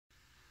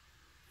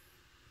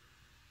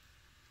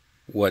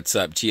What's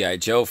up, G.I.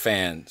 Joe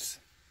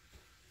fans?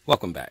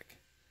 Welcome back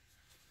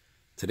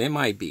to the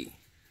M.I.B.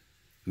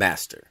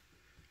 Master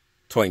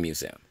Toy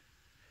Museum.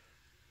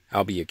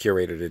 I'll be your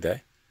curator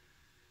today.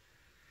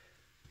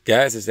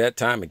 Guys, it's that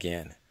time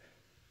again.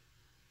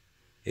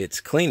 It's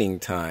cleaning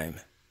time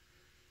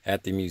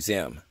at the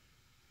museum.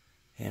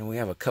 And we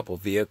have a couple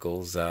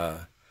vehicles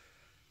that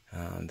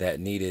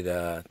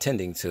needed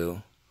tending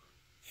to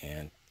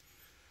and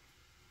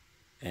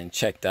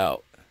checked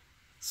out.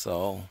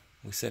 So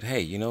we said, hey,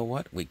 you know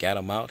what? We got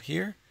them out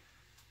here.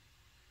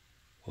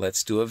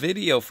 Let's do a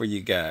video for you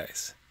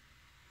guys.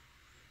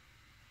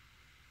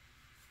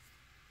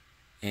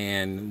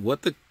 And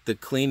what the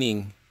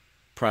cleaning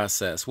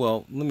process,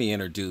 well, let me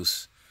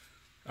introduce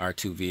our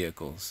two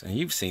vehicles. And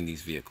you've seen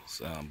these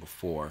vehicles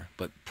before,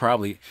 but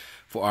probably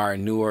for our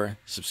newer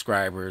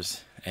subscribers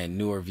and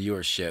newer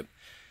viewership,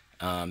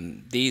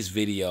 these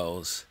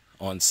videos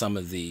on some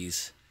of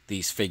these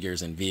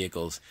figures and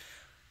vehicles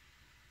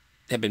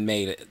have been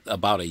made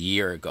about a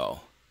year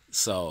ago.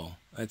 So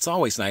it's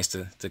always nice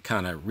to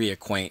kind of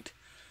reacquaint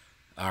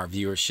our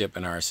viewership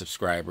and our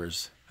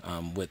subscribers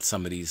with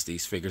some of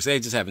these figures.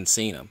 They just haven't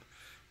seen them.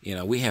 You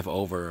know, we have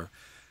over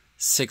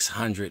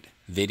 600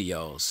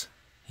 videos,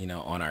 you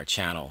know, on our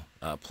channel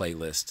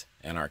playlist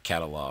and our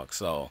catalog.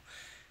 So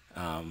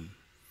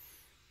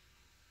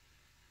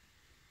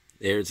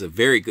there's a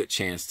very good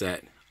chance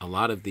that a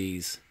lot of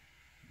these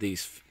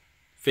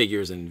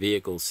figures and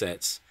vehicle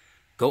sets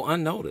go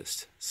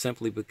unnoticed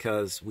simply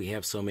because we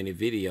have so many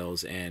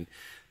videos, and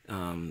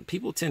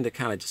people tend to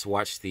kind of just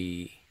watch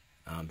the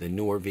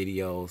newer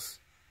videos,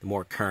 the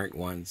more current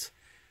ones.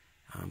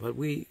 But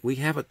we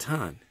have a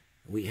ton.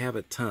 We have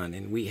a ton,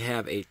 and we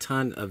have a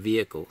ton of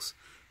vehicles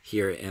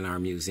here in our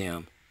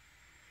museum.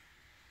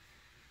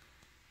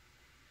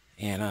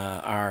 And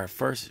our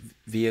first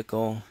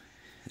vehicle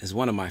is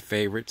one of my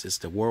favorites. It's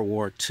the World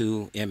War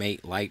II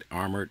M8 light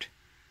armored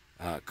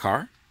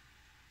car.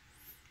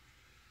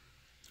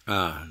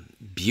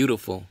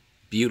 Beautiful,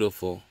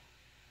 beautiful.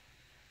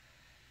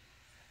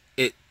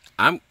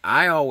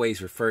 I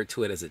always refer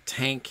to it as a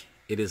tank.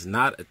 It is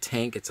not a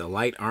tank. It's a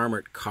light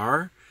armored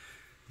car,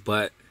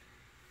 but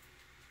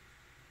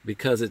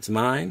because it's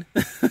mine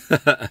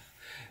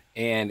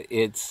and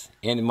it's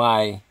in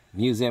my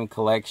museum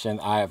collection,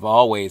 I have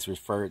always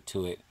referred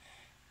to it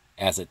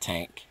as a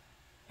tank.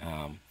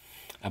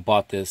 I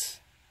bought this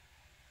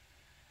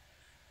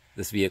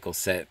vehicle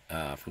set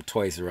from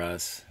Toys R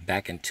Us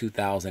back in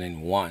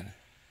 2001.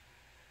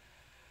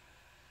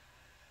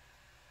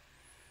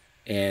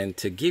 And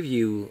to give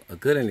you a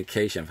good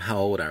indication of how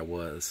old I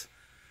was,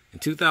 in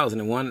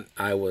 2001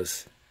 I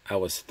was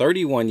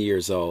 31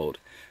 years old.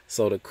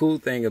 So the cool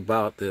thing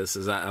about this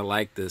is I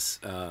like this.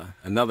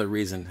 Another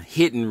reason,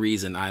 hidden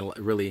reason,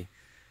 I'm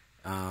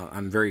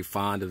very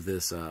fond of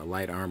this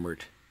light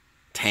armored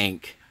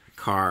tank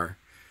car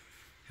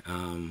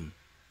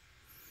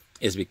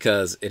is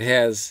because it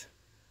has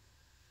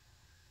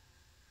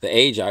the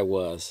age I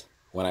was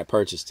when I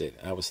purchased it.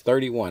 I was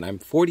 31. I'm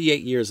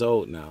 48 years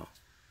old now.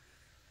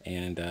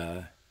 And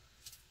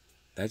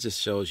that just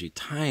shows you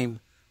time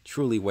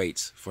truly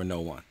waits for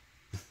no one.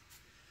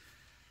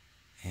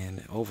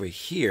 And over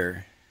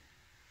here,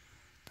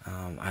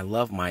 I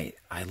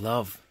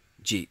love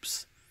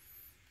Jeeps.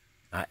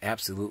 I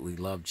absolutely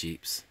love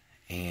Jeeps.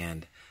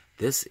 And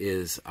this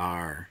is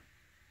our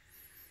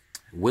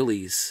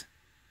Willys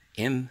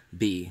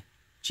M.I.B.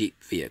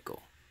 Jeep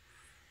vehicle.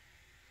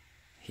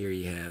 Here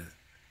you have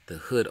the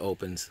hood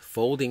opens,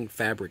 folding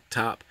fabric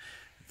top.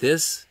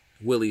 This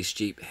Willys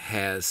Jeep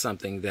has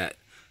something that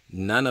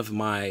none of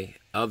my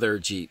other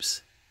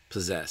Jeeps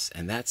possess,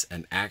 and that's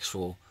an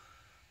actual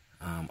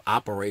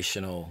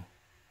operational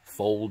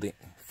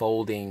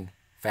folding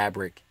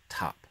fabric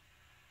top.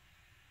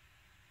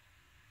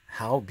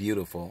 How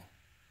beautiful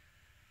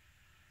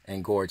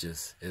and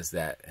gorgeous is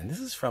that? And this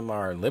is from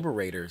our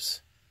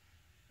Liberators,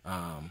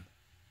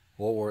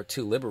 World War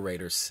II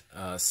Liberators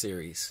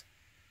series.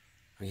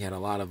 We had a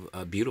lot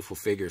of beautiful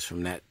figures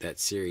from that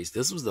series.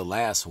 This was the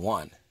last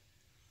one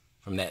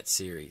from that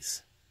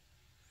series.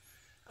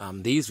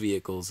 These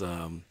vehicles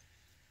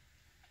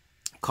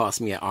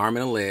cost me an arm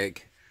and a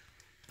leg.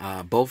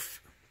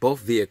 Both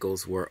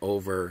vehicles were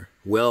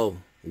well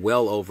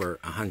over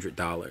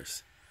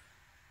 $100.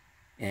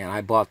 And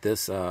I bought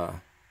this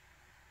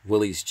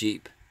Willys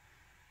Jeep,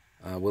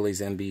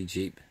 Willys M.I.B.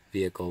 Jeep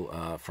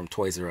vehicle from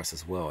Toys R Us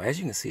as well. As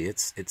you can see,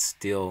 it's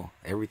still,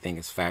 everything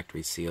is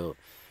factory sealed.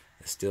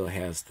 It still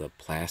has the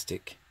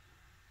plastic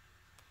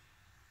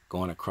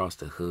going across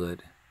the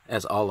hood,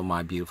 as all of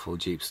my beautiful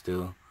Jeeps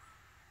do.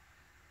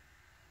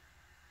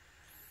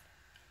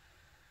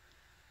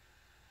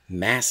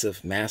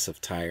 Massive, massive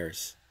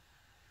tires,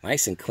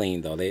 nice and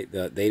clean though. They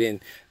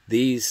didn't.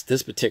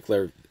 This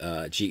particular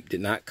Jeep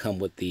did not come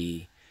with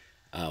the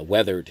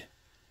weathered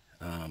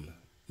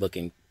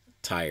looking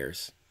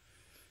tires,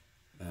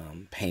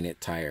 painted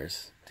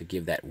tires to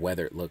give that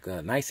weathered look.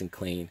 Nice and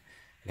clean.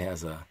 It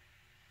has a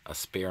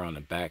spare on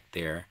the back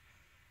there.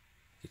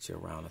 Get you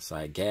around the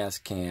side. Gas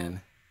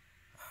can,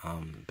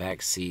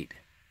 back seat.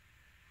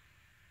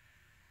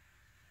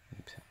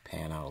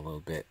 pan out a little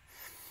bit.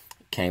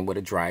 Came with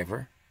a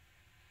driver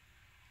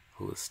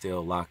who is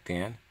still locked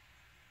in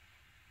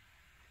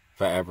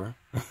forever.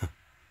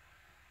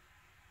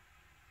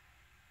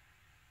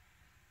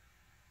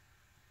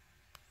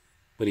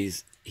 But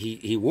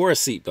he wore a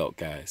seatbelt,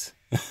 guys.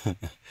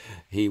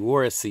 He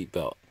wore a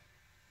seatbelt.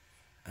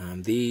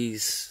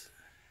 These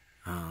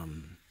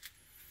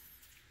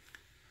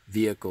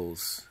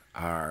vehicles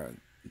are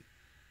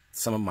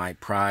some of my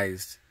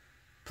prized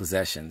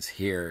possessions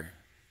here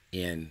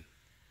in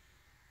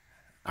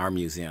our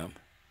museum.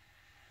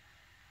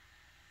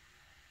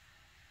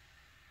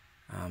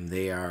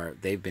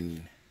 They've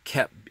been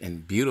kept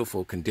in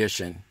beautiful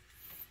condition,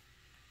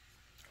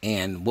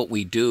 and what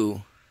we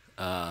do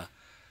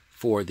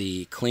for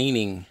the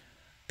cleaning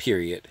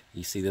period,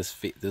 you see this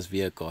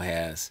vehicle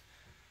has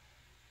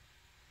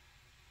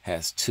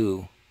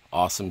two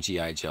awesome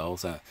GI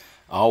Joes. I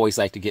always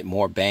like to get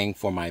more bang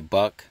for my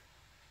buck,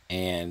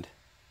 and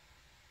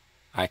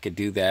I could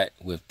do that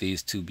with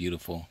these two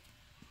beautiful.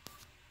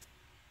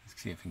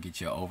 Let's see if I can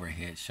get you an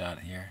overhead shot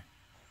here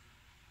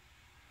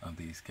of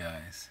these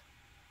guys.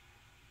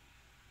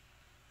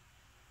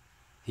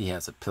 He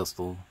has a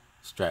pistol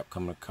strap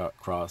coming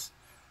across.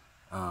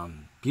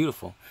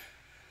 Beautiful.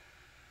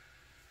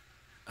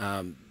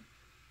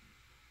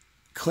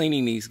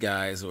 Cleaning these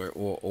guys,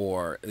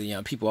 or you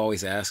know, people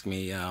always ask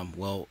me,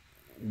 well,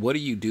 what do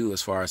you do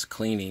as far as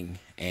cleaning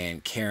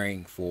and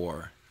caring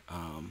for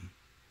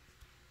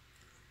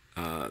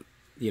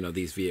you know,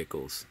 these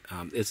vehicles?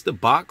 It's the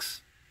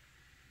box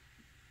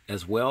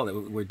as well.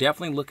 We're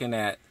definitely looking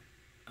at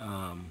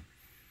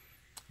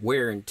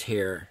wear and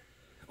tear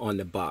on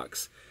the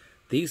box.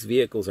 These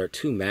vehicles are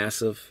too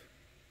massive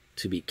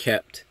to be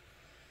kept.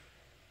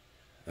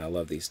 I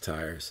love these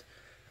tires.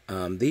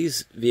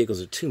 These vehicles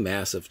are too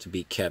massive to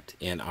be kept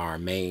in our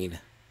main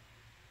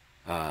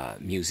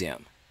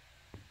museum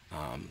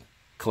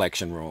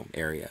collection room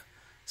area.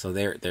 So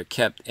they're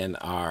kept in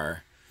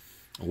our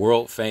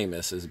world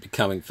famous, is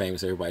becoming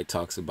famous. Everybody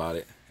talks about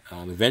it.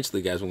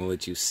 Eventually, guys, we're going to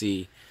let you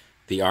see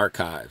the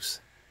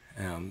archives,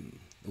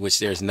 which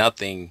there's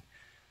nothing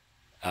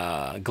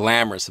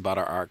glamorous about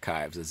our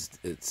archives.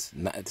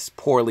 It's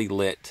poorly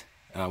lit.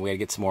 We got to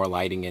get some more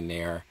lighting in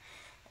there,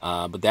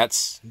 but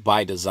that's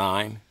by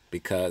design,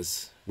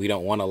 because we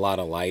don't want a lot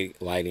of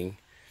lighting.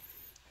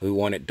 We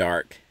want it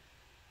dark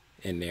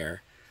in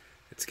there.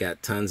 It's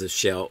got tons of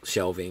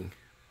shelving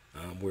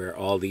where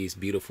all these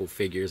beautiful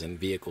figures and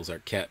vehicles are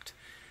kept.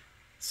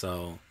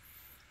 So,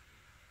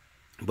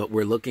 but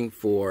we're looking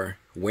for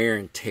wear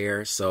and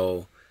tear.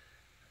 So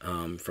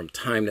from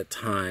time to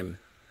time,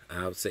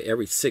 I would say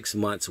every 6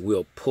 months,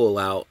 we'll pull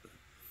out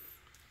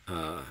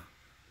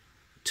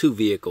 2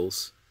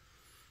 vehicles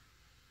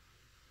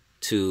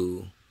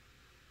to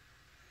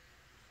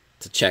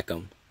check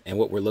them. And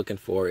what we're looking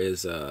for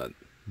is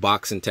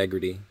box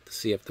integrity, to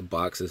see if the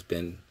box has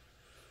been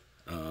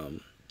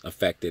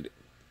affected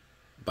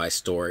by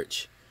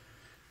storage.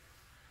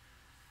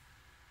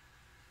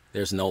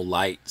 There's no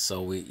light,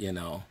 so we, you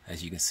know,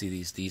 as you can see,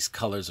 these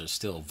colors are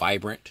still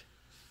vibrant.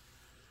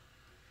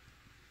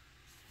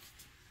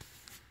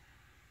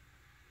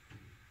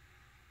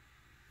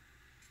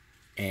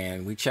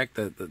 And we check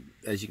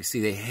as you can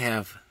see,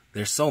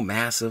 they're so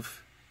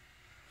massive.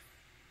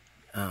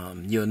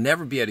 You'll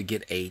never be able to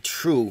get a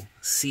true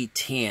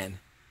C10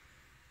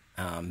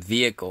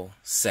 vehicle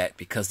set,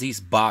 because these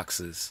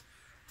boxes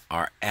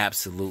are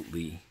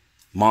absolutely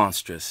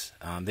monstrous.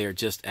 They're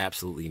just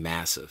absolutely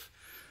massive.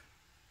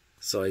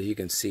 So as you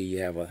can see,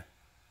 you have an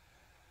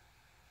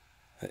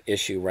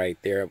issue right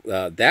there.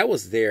 That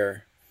was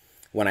there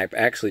when I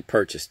actually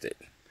purchased it.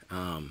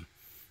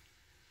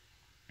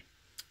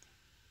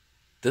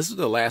 This is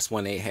the last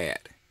one they had.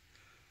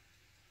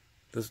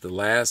 This is the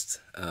last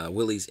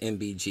Willys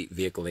M.I.B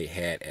vehicle they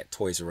had at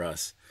Toys R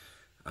Us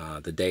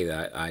the day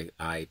that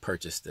I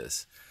purchased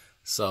this.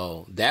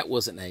 So that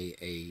wasn't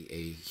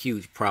a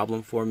huge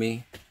problem for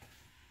me.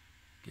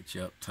 Get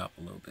you up top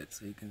a little bit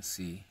so you can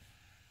see.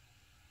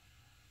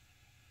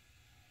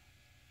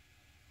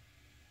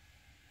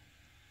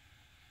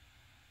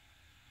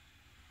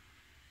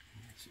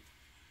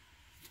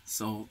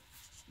 So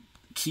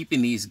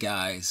keeping these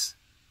guys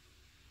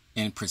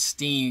in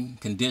pristine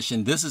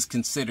condition, this is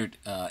considered,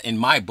 in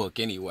my book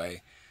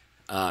anyway,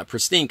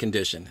 pristine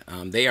condition.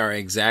 They are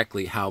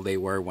exactly how they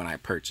were when I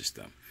purchased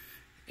them.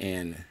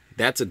 And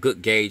that's a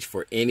good gauge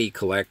for any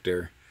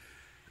collector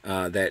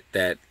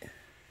that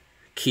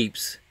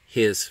keeps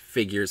his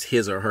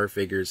or her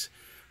figures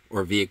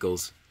or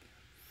vehicles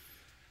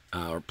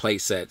or play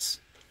sets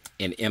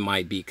in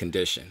M.I.B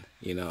condition,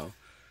 you know.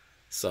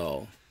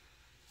 So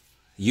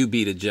you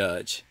be the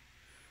judge.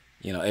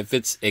 You know, if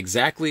it's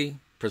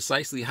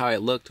precisely how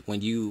it looked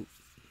when you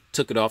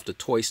took it off the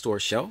toy store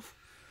shelf,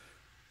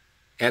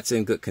 that's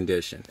in good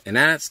condition. And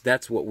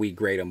that's what we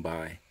grade them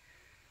by,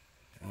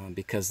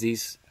 because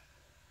these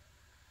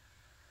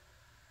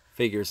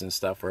figures and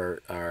stuff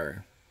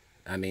are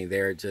I mean,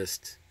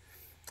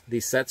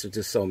 these sets are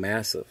just so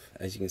massive.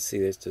 As you can see,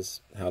 that's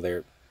just how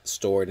they're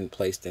stored and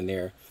placed in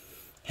there.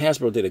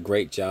 Hasbro did a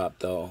great job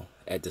though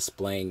at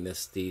displaying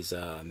these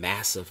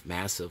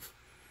massive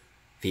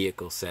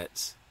vehicle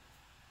sets.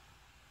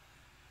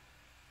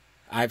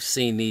 I've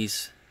seen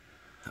these,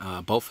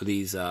 both of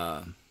these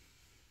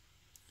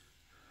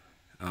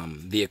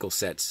vehicle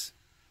sets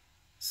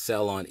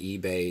sell on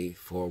eBay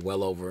for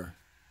well over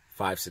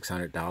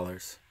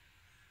 $500–600.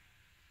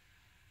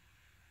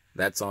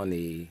 That's on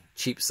the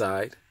cheap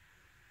side.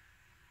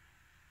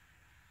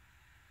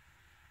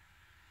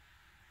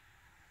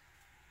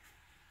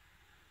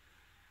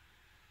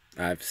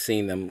 I've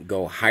seen them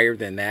go higher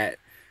than that.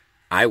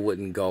 I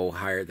wouldn't go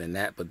higher than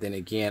that, but then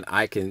again,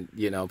 I can,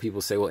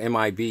 people say, well,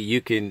 M.I.B,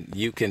 you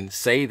can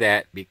say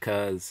that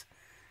because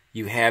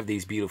you have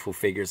these beautiful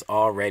figures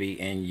already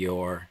in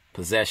your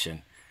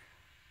possession,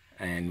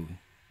 and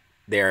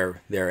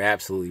they're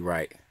absolutely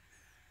right.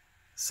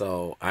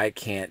 So I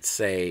can't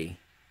say,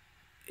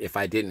 if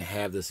I didn't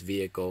have this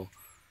vehicle,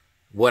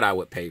 what I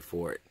would pay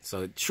for it.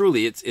 So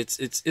truly,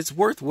 it's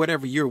worth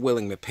whatever you're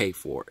willing to pay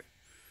for it,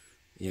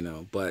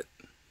 But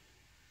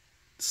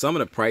some of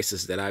the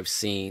prices that I've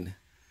seen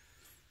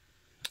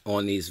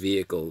on these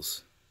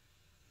vehicles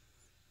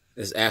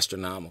is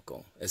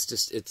astronomical. It's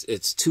just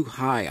it's too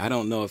high. I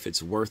don't know if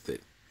it's worth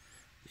it,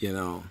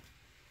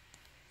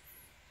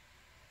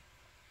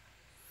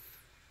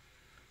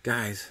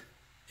 Guys,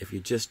 if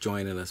you're just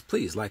joining us,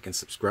 please like and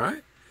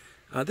subscribe.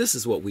 This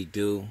is what we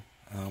do.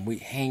 We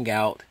hang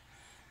out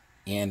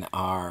in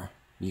our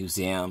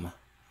museum.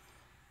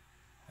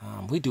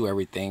 We do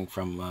everything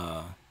from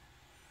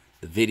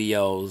the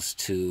videos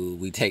to,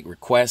 we take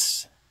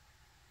requests.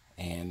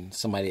 And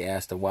somebody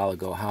asked a while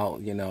ago how,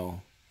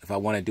 if I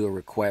want to do a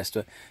request.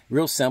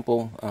 Real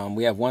simple.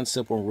 We have one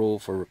simple rule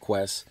for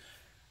requests.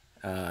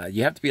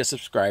 You have to be a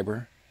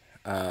subscriber,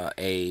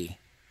 a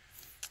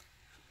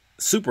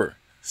super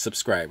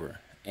subscriber.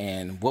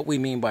 And what we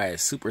mean by a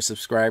super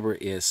subscriber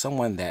is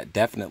someone that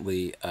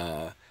definitely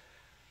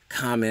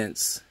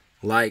comments,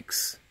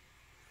 likes,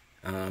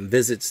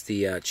 visits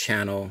the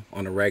channel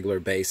on a regular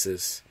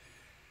basis,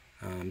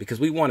 because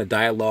we want to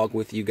dialogue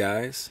with you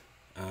guys.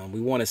 We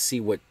want to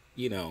see what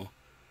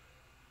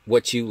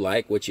what you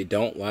like, what you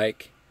don't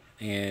like.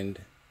 And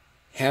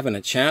having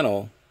a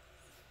channel,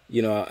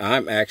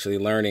 I'm actually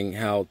learning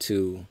how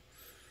to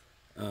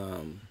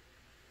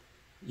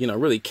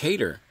really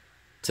cater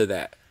to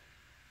that.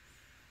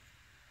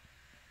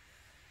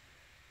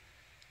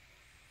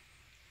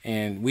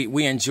 And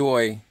we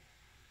enjoy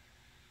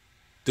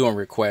doing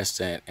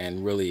requests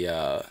and really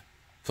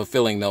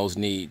fulfilling those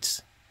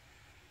needs.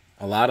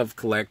 A lot of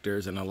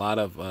collectors and a lot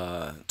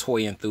of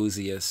toy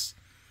enthusiasts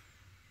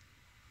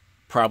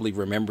probably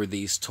remember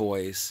these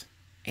toys,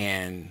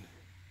 and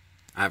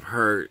I've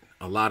heard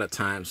a lot of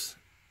times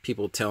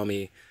people tell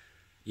me,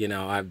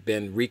 I've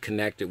been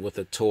reconnected with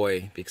a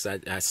toy because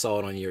I saw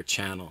it on your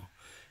channel.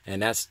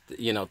 And that's,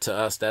 to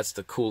us, that's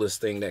the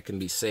coolest thing that can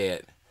be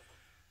said,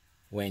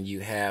 when you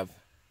have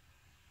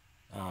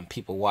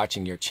people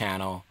watching your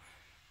channel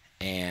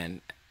and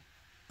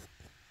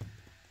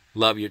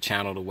love your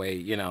channel the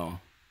way,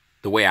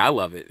 the way I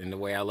love it, and the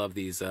way I love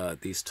these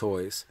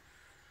toys.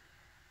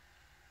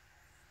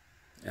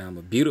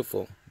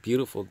 Beautifully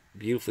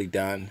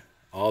done.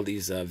 All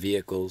these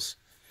vehicles.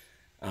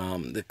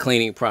 The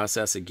cleaning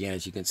process, again,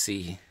 as you can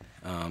see,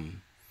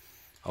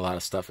 a lot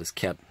of stuff is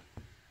kept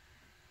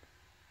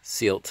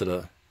sealed to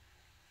the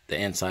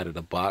inside of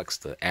the box,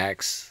 the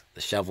axe, the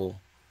shovel,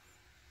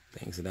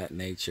 things of that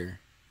nature.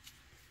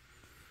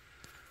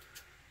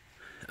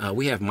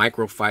 We have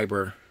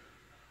microfiber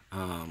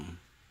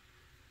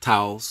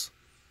towels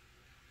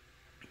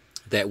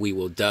that we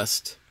will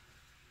dust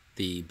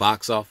the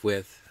box off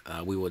with.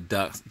 We will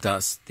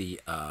dust the,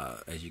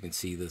 as you can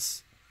see,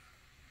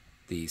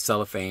 the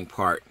cellophane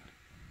part,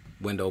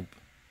 the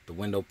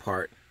window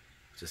part,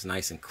 just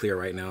nice and clear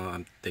right now.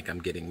 I think I'm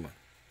getting my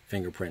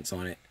fingerprints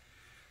on it,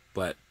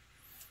 but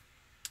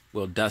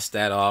we'll dust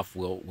that off.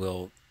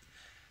 We'll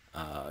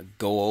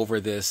go over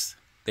this.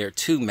 They're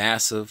too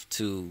massive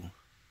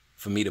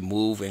for me to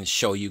move and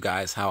show you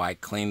guys how I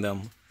clean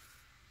them.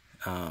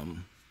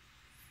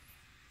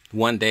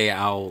 One day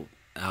I'll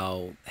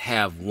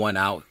have one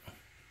out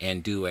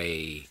and do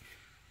a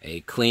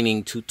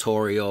cleaning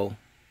tutorial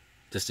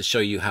just to show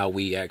you how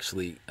we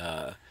actually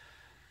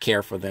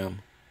care for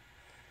them.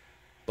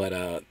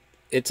 But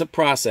it's a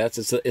process.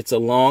 It's a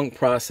long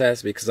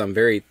process because I'm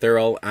very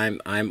thorough.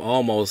 I'm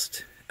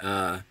almost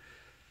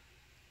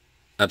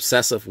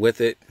obsessive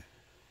with it,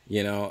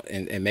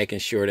 and making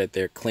sure that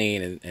they're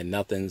clean and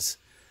nothing's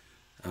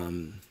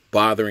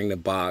bothering the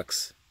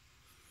box,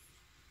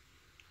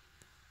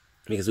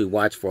 because we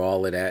watch for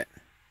all of that.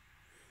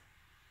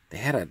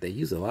 They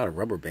use a lot of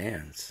rubber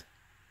bands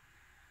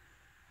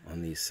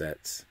on these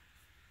sets.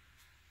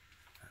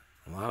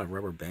 A lot of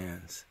rubber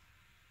bands.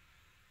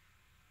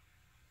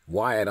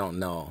 Why, I don't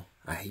know.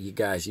 You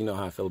guys, you know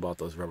how I feel about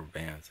those rubber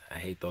bands. I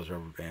hate those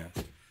rubber bands.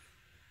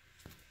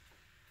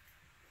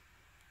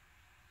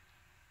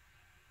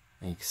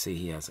 And you can see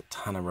he has a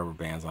ton of rubber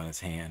bands on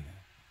his hand.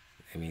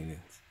 I mean,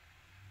 it's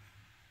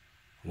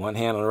one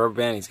hand on the rubber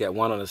band, he's got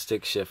one on the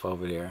stick shift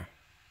over there.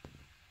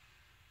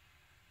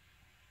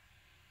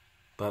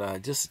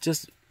 But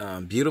just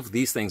beautiful.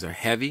 These things are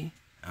heavy.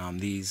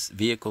 These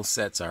vehicle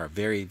sets are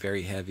very,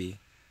 very heavy,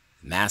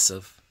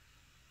 massive.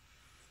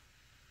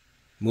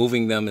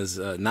 Moving them is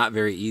not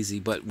very easy,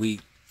 but we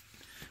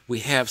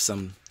have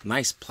some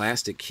nice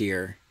plastic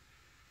here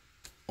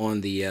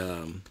on the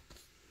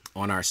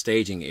on our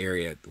staging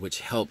area,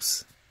 which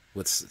helps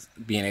with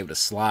being able to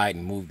slide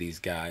and move these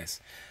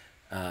guys.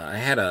 I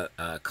had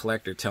a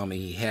collector tell me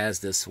he has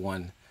this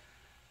one,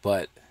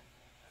 but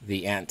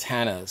the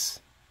antennas,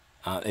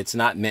 it's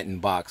not mint in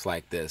box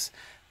like this,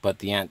 but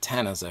the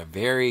antennas are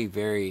very,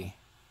 very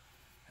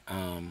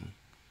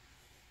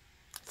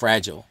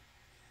fragile.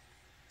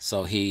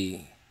 So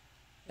he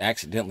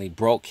accidentally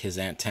broke his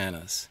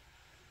antennas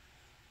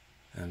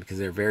because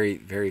they're very,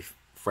 very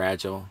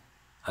fragile,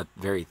 a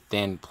very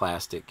thin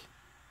plastic.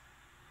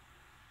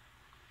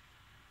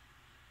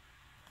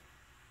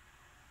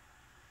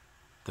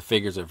 The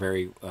figures are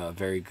very,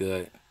 very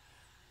good.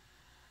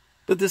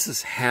 But this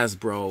is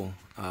Hasbro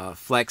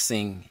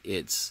flexing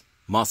its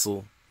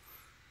muscle.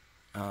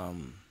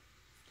 In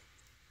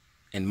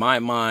my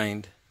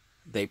mind,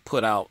 they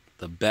put out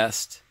the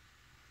best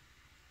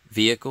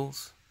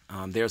vehicles.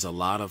 There's a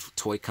lot of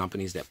toy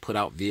companies that put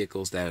out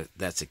vehicles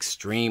that's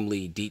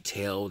extremely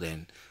detailed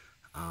and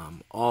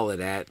all of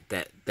that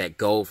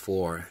go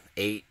for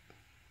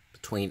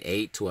between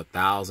 $800 to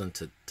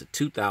 $1,000 to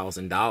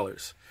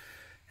 $2,000.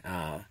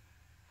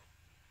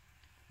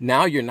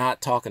 Now you're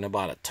not talking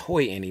about a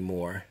toy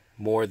anymore,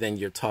 more than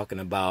you're talking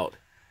about,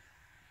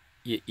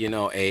 you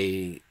know,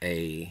 a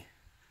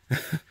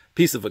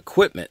piece of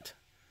equipment.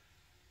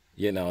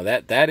 You know,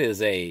 that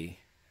is a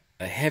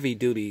heavy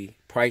duty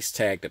price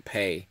tag to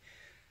pay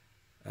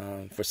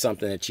for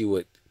something that you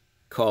would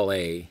call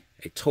a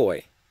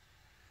toy.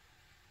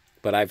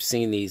 But I've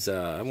seen these,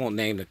 I won't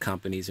name the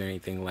companies or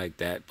anything like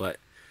that, but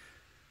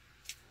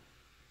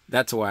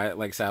that's why,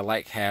 like I said, I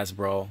like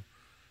Hasbro.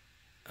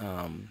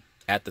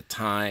 At the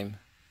time,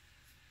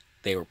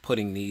 they were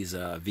putting these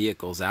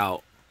vehicles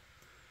out,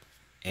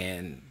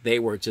 and they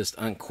were just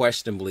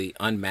unquestionably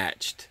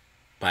unmatched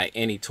by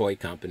any toy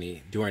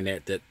company during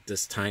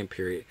this time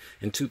period.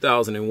 In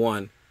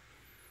 2001,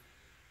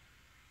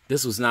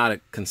 this was not a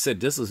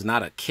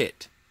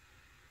kit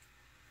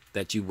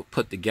that you would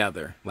put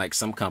together like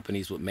some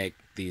companies would make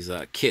these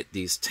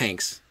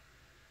tank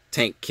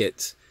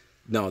kits.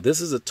 No, this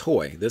is a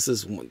toy. This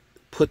is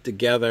put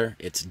together.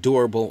 It's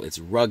durable. It's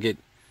rugged.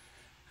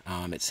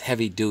 It's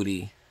heavy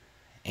duty,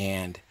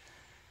 and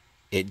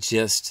it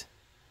just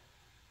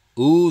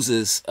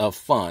oozes of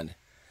fun.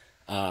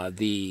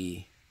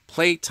 The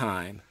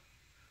playtime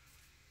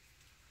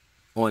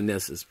on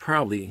this is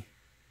probably,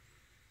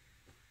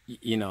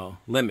 you know,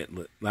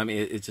 limitless. I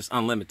mean, it's just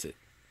unlimited.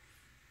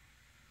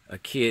 A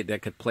kid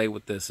that could play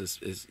with this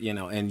is you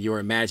know, and your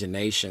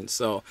imagination.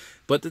 So,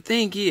 but the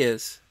thing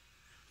is,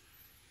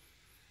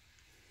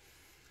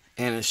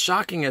 and as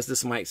shocking as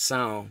this might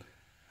sound,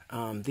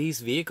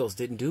 these vehicles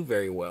didn't do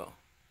very well.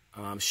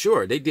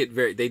 Sure, they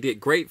did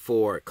great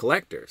for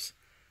collectors,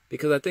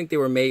 because I think they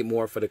were made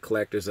more for the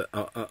collectors.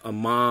 A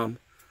mom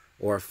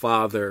or a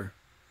father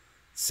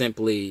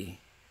simply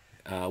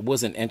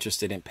wasn't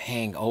interested in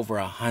paying over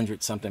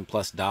 $100-something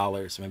plus,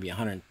 maybe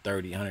 $130,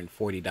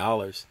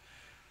 $140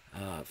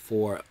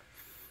 for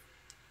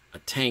a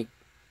tank,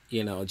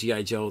 you know,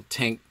 G.I. Joe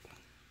tank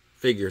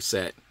figure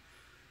set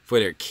for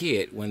their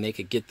kid, when they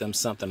could get them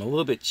something a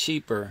little bit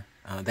cheaper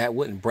that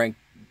wouldn't break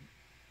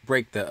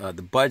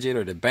the budget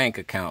or the bank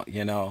account,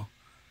 you know.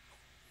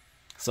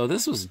 So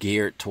this was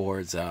geared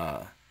towards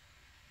the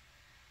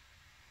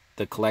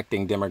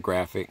collecting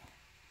demographic,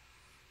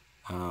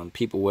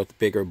 people with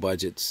bigger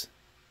budgets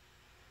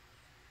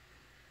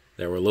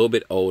that were a little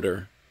bit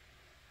older.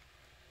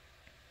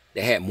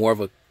 They had more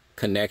of a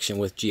connection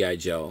with G.I.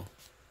 Joe,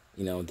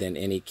 you know, than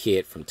any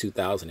kid from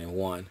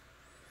 2001.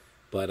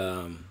 But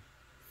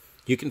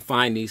you can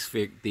find these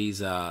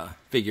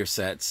figure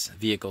sets,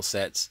 vehicle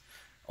sets,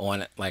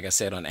 on, like I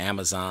said, on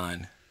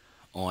Amazon,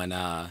 on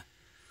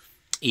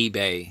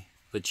eBay.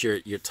 But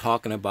you're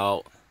talking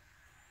about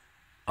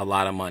a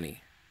lot of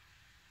money,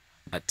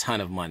 a ton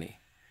of money.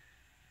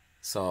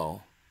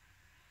 So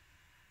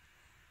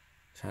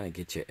trying to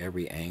get you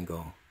every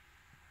angle.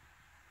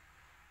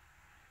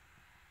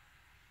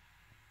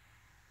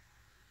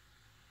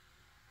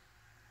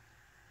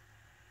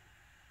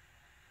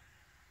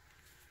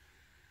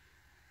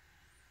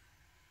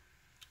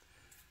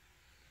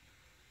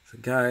 So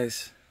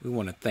guys, we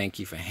want to thank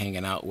you for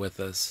hanging out with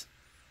us.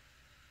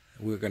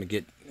 I'm gonna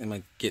get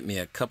me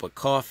a cup of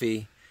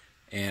coffee,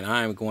 and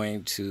I'm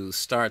going to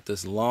start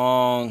this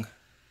long,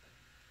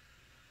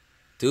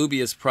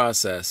 dubious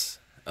process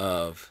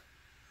of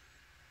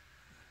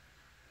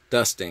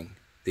dusting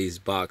these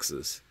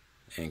boxes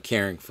and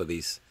caring for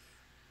these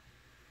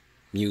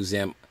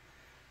museum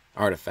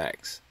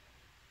artifacts,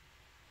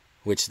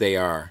 which they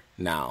are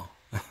now.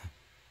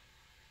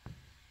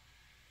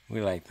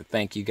 We'd like to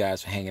thank you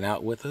guys for hanging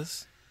out with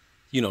us.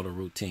 You know the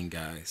routine,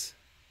 guys.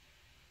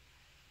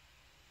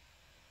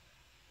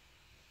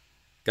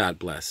 God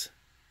bless.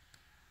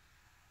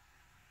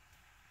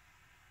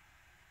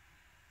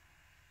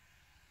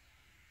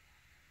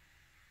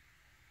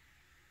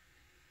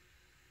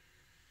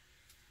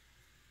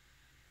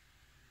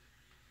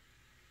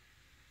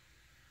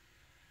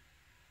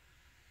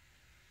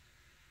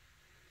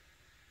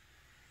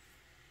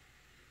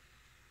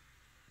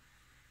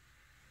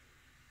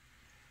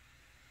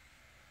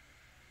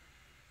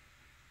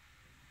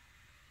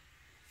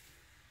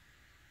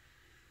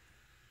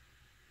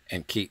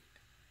 and keep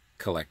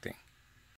collecting.